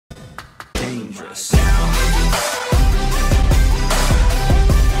dangerous.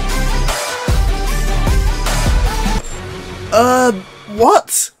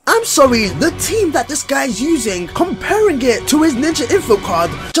 What? I'm sorry, the team that this guy's using, comparing it to his ninja info card,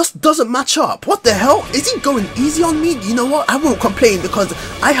 just doesn't match up. What the hell? Is he going easy on me? You know what? I won't complain because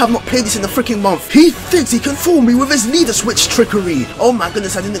I have not played this in a freaking month. He thinks he can fool me with his leader switch trickery. Oh my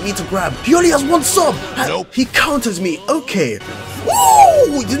goodness, I didn't mean to grab. He only has one sub. Nope. He counters me. Okay.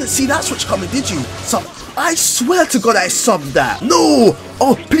 Woo! You didn't see that switch coming, did you? Sub. I swear to God I subbed that. No!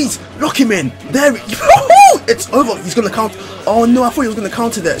 Oh, please, lock him in. There it's over. He's gonna count. Oh no, I thought he was gonna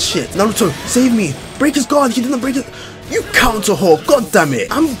counter that shit. Naruto, save me. Break his guard. He didn't break it. You counter whore. God damn it.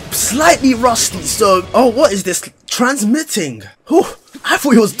 I'm slightly rusty, so... Oh, what is this? Transmitting. Oh, I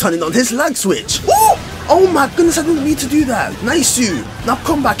thought he was turning on his lag switch. Oh my goodness, I didn't mean to do that. Nice you. Now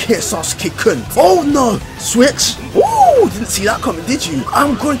come back here, Sasuke-kun. Oh no. Switch. Ooh, didn't see that coming, did you?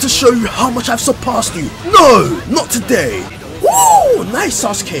 I'm going to show you how much I've surpassed you. No, not today. Woo! Nice,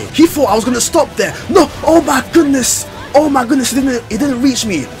 Sasuke. He thought I was gonna stop there. No! Oh my goodness! Oh my goodness! It didn't reach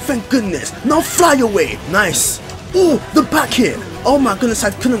me. Thank goodness. Now fly away. Nice. Ooh, the back hit. Oh my goodness!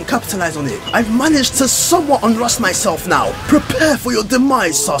 I couldn't capitalize on it. I've managed to somewhat unrust myself now. Prepare for your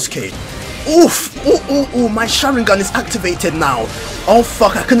demise, Sasuke. Oof! Oh! My Sharingan is activated now. Oh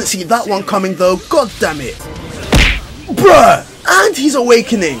fuck! I couldn't see that one coming though. God damn it! Bruh! And he's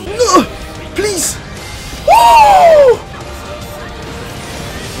awakening. No! Please! Woo!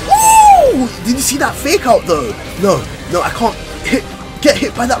 Did you see that fake out though? No, I can't get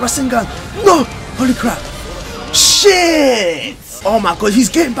hit by that Rasengan. No! Holy crap. Shit! Oh my god, he's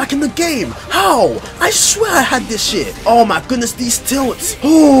getting back in the game. How? I swear I had this shit. Oh my goodness, these tilts.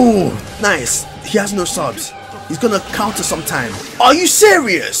 Oh, nice. He has no subs. He's gonna counter sometime. Are you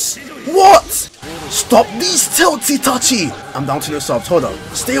serious? What? Stop these tilts, Itachi. I'm down to no subs. Hold on.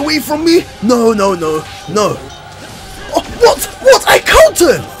 Stay away from me. No. Oh, what? I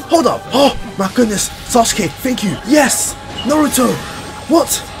countered. Hold up. Oh my goodness. Sasuke, thank you. Yes. Naruto.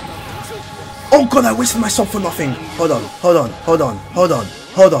 What? Oh god, I wasted myself for nothing. Hold on.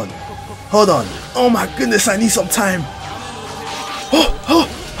 Oh my goodness, I need some time.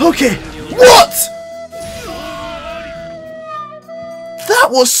 Okay. What? That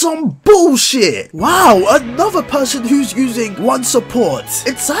was some bullshit. Wow, another person who's using one support.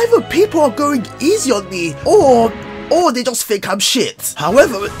 It's either people are going easy on me or they just think I'm shit.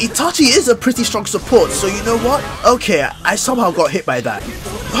 However, Itachi is a pretty strong support, so you know what? Okay, I somehow got hit by that.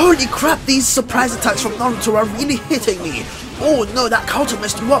 Holy crap, these surprise attacks from Naruto are really hitting me. Oh no, that counter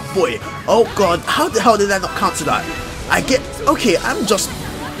messed you up, boy. Oh god, how the hell did I not counter that? Okay, I'm just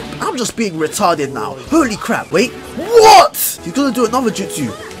being retarded now. Holy crap, wait. What? He's gonna do another jutsu.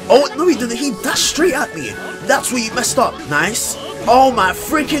 Oh, no he didn't, he dashed straight at me. That's where you messed up. Nice. Oh my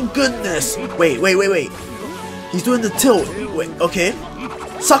freaking goodness. Wait. He's doing the tilt. Wait, okay.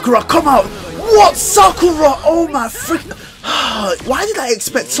 Sakura, come out! What? Sakura! Oh my freaking... Why did I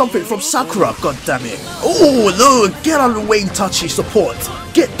expect something from Sakura? God damn it. Oh no, get out of the way, Itachi support.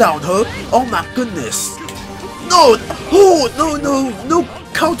 Get down, huh? Oh my goodness. No! Oh, no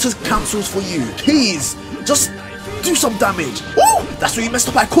counters cancels for you. Please, just do some damage. Oh, that's where you messed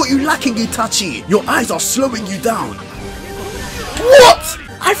up. I caught you lacking, Itachi. Your eyes are slowing you down. What?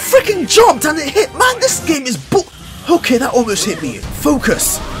 I freaking jumped and it hit. Man, this game is okay, that almost hit me.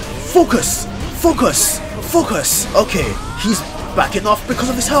 Focus. Okay, he's backing off because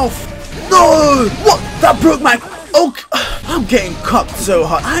of his health. No! What? That broke my... Oh, I'm getting cucked so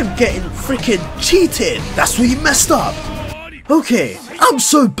hard. I'm getting freaking cheated. That's where you messed up. Okay, I'm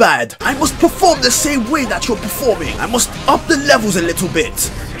so bad. I must perform the same way that you're performing. I must up the levels a little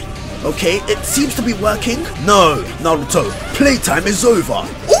bit. Okay, it seems to be working. No, Naruto, playtime is over.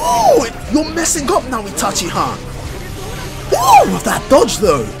 Ooh, you're messing up now, Itachi, huh? Ooh, with that dodge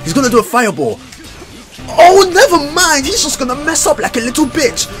though. He's gonna do a fireball. Oh, never mind. He's just gonna mess up like a little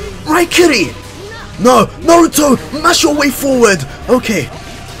bitch. Right, Kiri? No, Naruto, mash your way forward. Okay.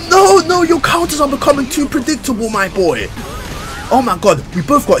 No, your counters are becoming too predictable, my boy. Oh my god, we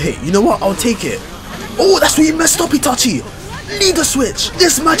both got hit. You know what? I'll take it. Oh, that's where you messed up, Itachi. Leader switch.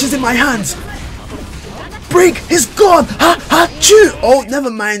 This match is in my hands. Break his guard. Chew. Oh, never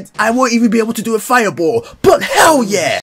mind. I won't even be able to do a fireball. But hell yeah.